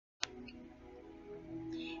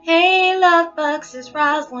Hey, love bugs, it's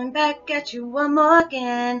Roslynn back at you one more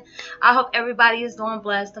again. I hope everybody is doing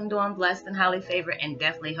blessed. I'm doing blessed and highly favored, and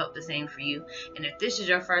definitely hope the same for you. And if this is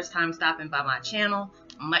your first time stopping by my channel,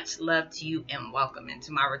 much love to you and welcome.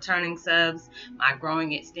 Into my returning subs, my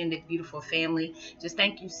growing extended beautiful family, just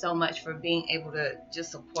thank you so much for being able to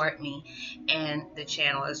just support me and the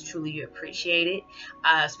channel. Is truly appreciated,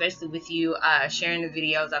 especially with you sharing the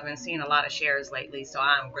videos. I've been seeing a lot of shares lately, so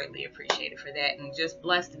I'm greatly appreciated for that, and just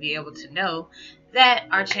blessed to be able to know that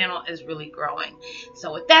our channel is really growing.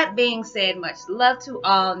 So with that being said, much love to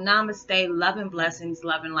all. Namaste, love and blessings,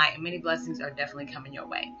 love and light, and many blessings are definitely coming your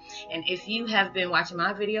way. And if you have been watching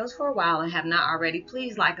my videos for a while and have not already,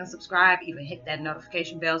 please like and subscribe, even hit that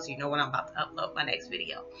notification bell so you know when I'm about to upload my next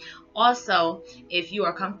video. Also, if you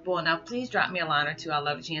are comfortable enough, please drop me a line or two. I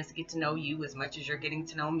love a chance to get to know you as much as you're getting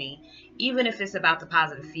to know me. Even if it's about the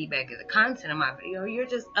positive feedback of the content of my video, you're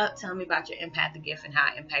just up telling me about your empathic gift and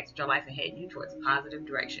how it impacted your life and heading you towards a positive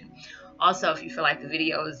direction. Also, if you feel like the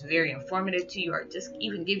video is very informative to you or just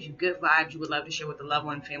even gives you good vibes you would love to share with a loved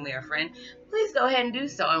one, family, or friend, please go ahead and do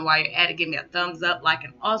so. And while you're at it, give me a thumbs up, like,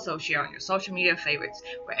 and also share on your social media favorites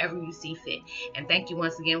wherever you see fit. And thank you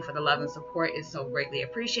once again for the love and support. It's so greatly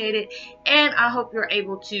appreciated. And I hope you're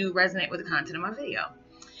able to resonate with the content of my video.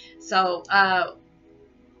 So,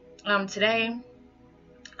 today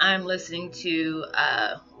I'm listening to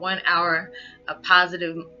 1 hour of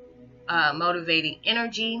positive, motivating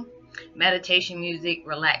energy, meditation music,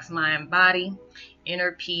 relax mind, body,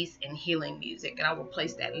 inner peace, and healing music. And I will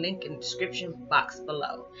place that link in the description box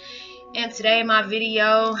below. And today my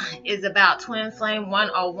video is about Twin Flame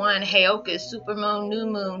 101. Heyoka's supermoon, new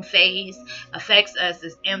moon phase affects us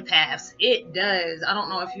as empaths. It does. I don't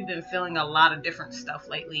know if you've been feeling a lot of different stuff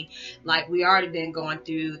lately. Like, we already been going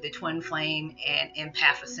through the Twin Flame and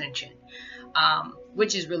empath ascension,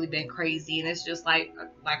 which has really been crazy. And it's just like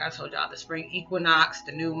I told y'all, the spring equinox,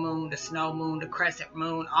 the new moon, the snow moon, the crescent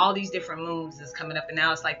moon, all these different moons is coming up, and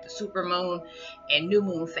now it's like the super moon and new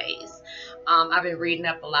moon phase. I've been reading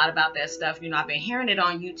up a lot about that stuff. You know, I've been hearing it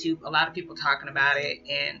on YouTube, a lot of people talking about it,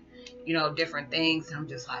 and you know, different things. And I'm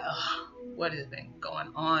just like, oh, what has been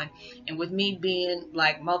going on? And with me being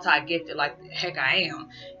like multi-gifted, like the heck I am,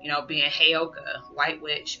 you know, being Heyoka, White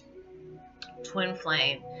Witch, Twin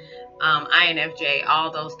Flame, INFJ,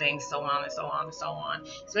 all those things, so on and so on and so on.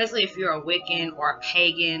 Especially if you're a Wiccan or a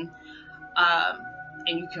pagan,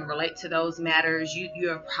 and you can relate to those matters, you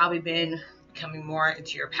have probably been becoming more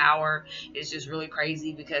into your power. It's just really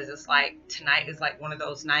crazy, because it's like tonight is like one of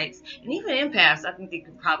those nights, and even empaths, I think they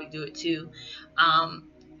could probably do it too.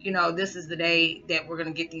 You know, this is the day that we're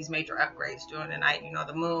going to get these major upgrades during the night. You know,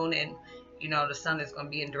 the moon and you know, the sun is going to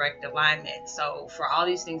be in direct alignment. So for all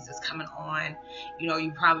these things that's coming on, you know,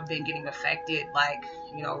 you've probably been getting affected, like,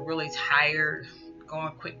 you know, really tired,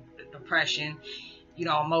 going quick depression, you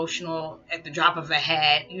know, emotional at the drop of a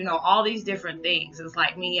hat, you know, all these different things. It's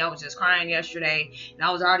like me, I was just crying yesterday, and I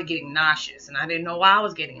was already getting nauseous, and I didn't know why I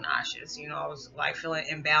was getting nauseous. You know, I was like feeling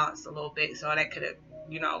imbalanced a little bit, so that could have,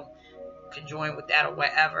 you know, could join with that or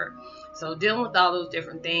whatever. So dealing with all those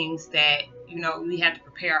different things that, you know, we have to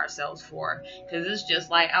prepare ourselves for, because it's just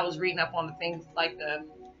like I was reading up on the things like the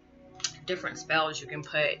different spells you can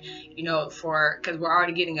put, you know, for, because we're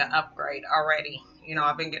already getting an upgrade already. You know,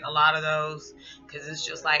 I've been getting a lot of those, because it's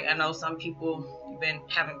just like, I know some people have been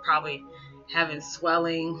having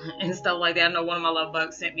swelling and stuff like that. I know one of my love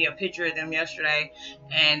bugs sent me a picture of them yesterday,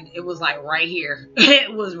 and it was like right here.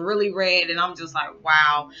 It was really red, and I'm just like,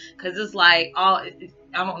 wow, because it's like I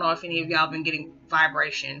don't know if any of y'all been getting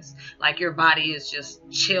vibrations, like your body is just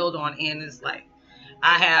chilled on in. It's like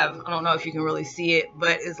I don't know if you can really see it,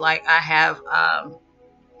 but it's like I have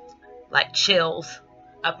like chills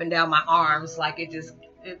up and down my arms. Like it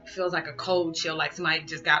feels like a cold chill, like somebody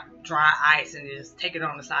just got dry ice and just take it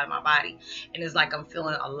on the side of my body. And it's like I'm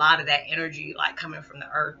feeling a lot of that energy like coming from the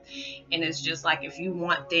earth. And it's just like, if you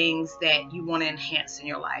want things that you want to enhance in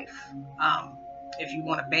your life, if you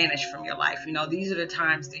want to banish from your life, you know, these are the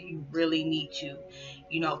times that you really need to,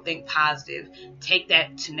 you know, think positive. Take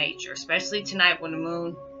that to nature, especially tonight when the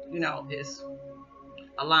moon, you know, is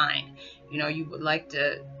aligned. You know, you would like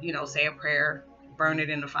to, you know, say a prayer, burn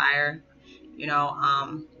it in the fire, you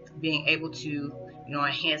know, being able to, you know,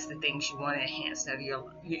 enhance the things you want to enhance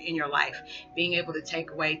in your life, being able to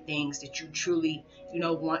take away things that you truly, you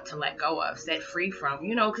know, want to let go of, set free from,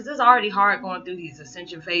 you know, because it's already hard going through these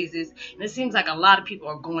ascension phases, and it seems like a lot of people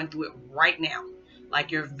are going through it right now.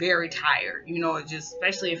 Like, you're very tired, you know, just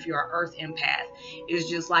especially if you're an earth empath. It's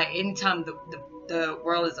just like anytime the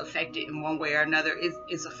world is affected in one way or another,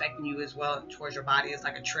 it's affecting you as well towards your body. It's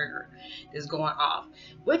like a trigger is going off,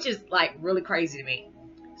 which is like really crazy to me.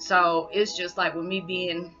 So it's just like with me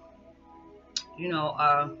being,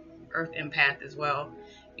 earth empath as well,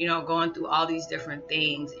 going through all these different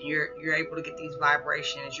things, and you're able to get these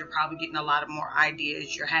vibrations. You're probably getting a lot of more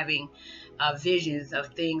ideas. You're having visions of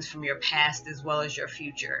things from your past as well as your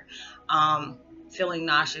future. Feeling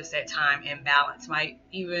nauseous at time, imbalance, might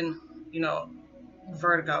even,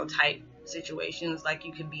 vertigo type situations, like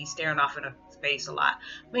you can be staring off in a space a lot.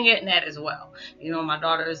 I've been getting that as well. My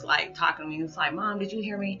daughter is like talking to me. It's like, Mom, did you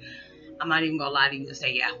hear me? I'm not even gonna lie to you and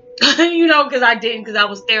say yeah. Because I didn't, because I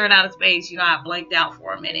was staring out of space. I blanked out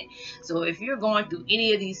for a minute. So if you're going through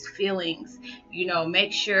any of these feelings,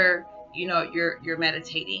 make sure you're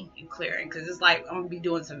meditating, you clearing, because it's like I'm gonna be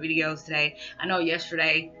doing some videos today. I know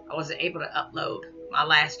yesterday I wasn't able to upload my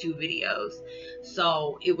last 2 videos,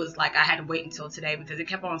 so it was like I had to wait until today because it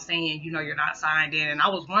kept on saying you're not signed in, and I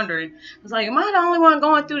was wondering, I was like, am I the only one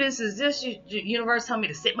going through this? Is this universe telling me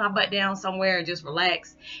to sit my butt down somewhere and just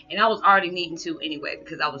relax? And I was already needing to anyway,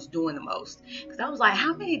 because I was doing the most, because I was like,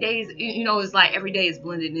 how many days, it's like every day is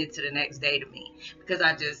blending into the next day to me, because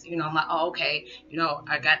I just I'm like, oh, okay,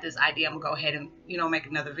 I got this idea, I'm gonna go ahead and make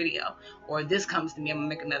another video, or this comes to me, I'm gonna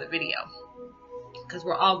make another video, because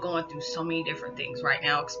we're all going through so many different things right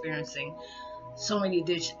now, experiencing so many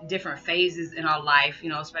different phases in our life,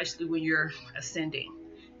 especially when you're ascending.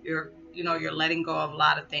 You're letting go of a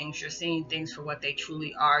lot of things. You're seeing things for what they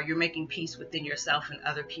truly are. You're making peace within yourself and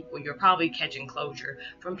other people. You're probably catching closure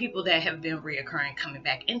from people that have been reoccurring, coming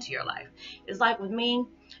back into your life. It's like with me,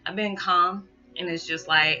 I've been calm, and it's just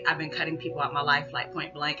like I've been cutting people out of my life, like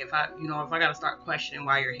point blank. If I got to start questioning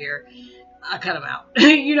why you're here, I cut them out.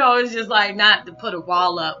 It's just like, not to put a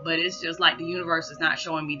wall up, but it's just like the universe is not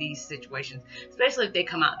showing me these situations, especially if they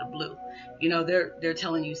come out of the blue. They're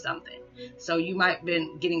telling you something. So you might have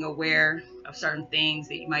been getting aware of certain things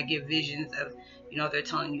that you might get visions of. They're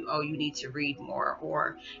telling you, oh, you need to read more,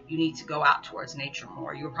 or you need to go out towards nature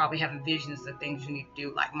more. You're probably having visions of things you need to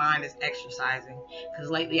do. Like mine is exercising, because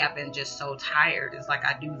lately I've been just so tired. It's like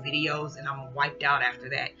I do videos and I'm wiped out after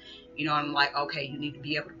that. I'm like, okay, you need to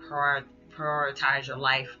be able to prioritize your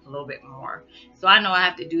life a little bit more. So I know I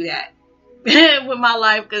have to do that with my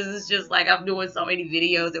life, because it's just like I'm doing so many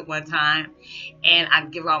videos at one time, and I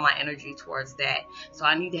give all my energy towards that. So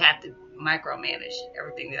I need to have to micromanage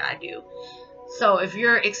everything that I do. So if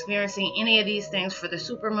you're experiencing any of these things for the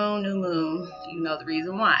super moon, new moon, you know the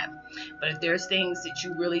reason why. But if there's things that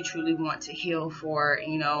you really truly want to heal for,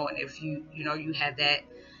 and if you have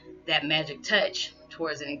that magic touch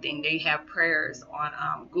towards anything, they have prayers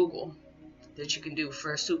on Google that you can do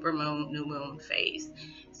for super moon, new moon phase.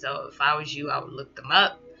 So if I was you, I would look them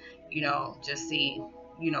up, just see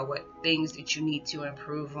what things that you need to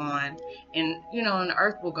improve on, and and the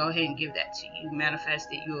earth will go ahead and give that to you. Manifest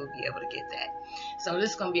it, you will be able to get that. So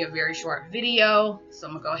this is going to be a very short video, so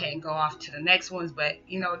I'm gonna go ahead and go off to the next ones. But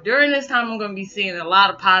during this time, I'm going to be seeing a lot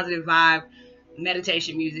of positive vibe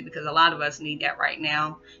meditation music, because a lot of us need that right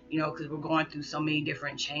now, because we're going through so many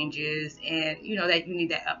different changes, and that you need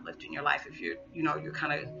that uplift in your life. If you're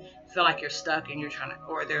kind of feel like you're stuck, and you're trying to,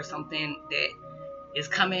 or there's something that is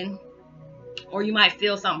coming, or you might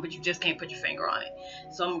feel something but you just can't put your finger on it.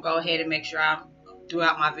 So I'm gonna go ahead and make sure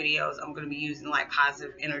throughout my videos, I'm going to be using like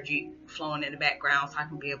positive energy flowing in the background, so I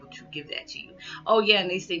can be able to give that to you. Oh yeah, and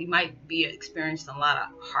they said you might be experiencing a lot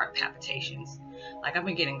of heart palpitations. Like I've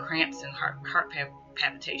been getting cramps and heart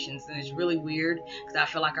palpitations, and it's really weird, because I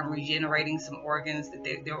feel like I'm regenerating some organs that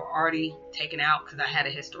they were already taken out, because I had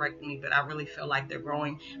a hysterectomy, but I really feel like they're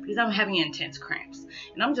growing, because I'm having intense cramps.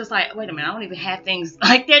 And I'm just like, wait a minute, I don't even have things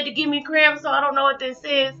like that to give me cramps, so I don't know what this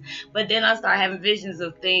is. But then I start having visions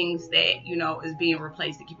of things that is being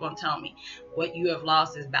replaced. They keep on telling me what you have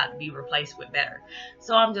lost is about to be replaced with better.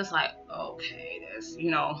 So I'm just like, okay, there's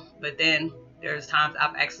but then there's times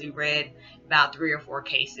I've actually read about 3 or 4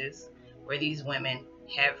 cases where these women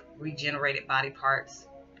have regenerated body parts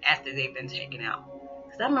after they've been taken out.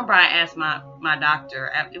 Because I remember I asked my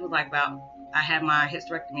doctor, it was like I had my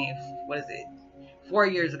hysterectomy, 4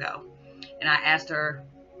 years ago. And I asked her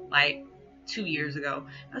like 2 years ago,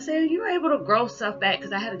 I said, you were able to grow stuff back?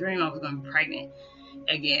 Because I had a dream I was going to be pregnant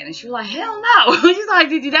again. And she was like, hell no. She's like,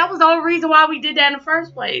 that was the whole reason why we did that in the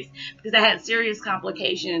first place, because I had serious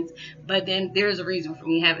complications. But then there's a reason for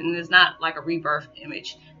me having, and it's not like a rebirth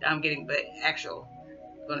image that I'm getting, but actual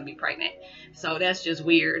going to be pregnant. So that's just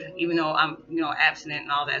weird, even though I'm abstinent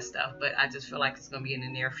and all that stuff. But I just feel like it's going to be in the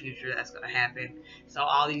near future that's going to happen. So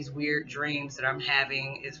all these weird dreams that I'm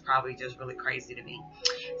having is probably just really crazy to me.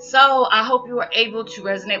 So I hope you were able to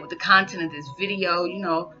resonate with the content of this video.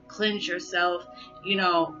 Cleanse yourself,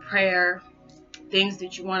 prayer, things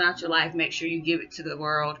that you want out your life, make sure you give it to the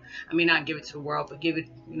world. I mean, not give it to the world, but give it,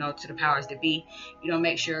 you know, to the powers that be. You know,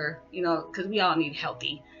 make sure, you know, because we all need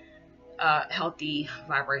healthy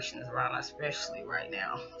vibrations around us, especially right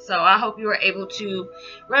now. So I hope you were able to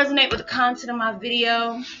resonate with the content of my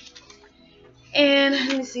video. And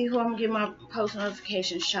let me see who I'm gonna give my post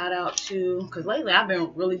notification shout out to, because lately I've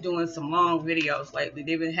been really doing some long videos lately.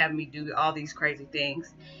 They've been having me do all these crazy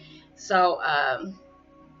things. So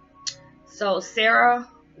Sarah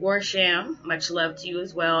Warsham, much love to you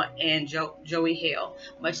as well, and Joey Hale,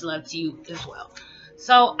 much love to you as well.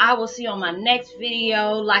 So I will see you on my next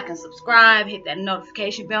video. Like and subscribe, hit that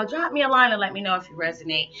notification bell, drop me a line and let me know if you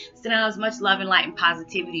resonate. Send out as much love and light and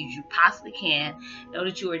positivity as you possibly can. Know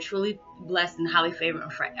that you are truly blessed and highly favored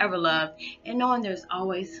and forever loved, and knowing there's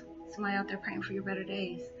always somebody out there praying for your better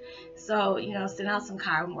days. So, you know, send out some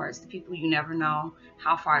kind words to people. You never know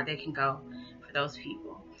how far they can go for those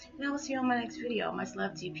people. And I will see you on my next video. Much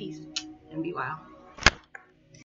love to you, peace, and be wild.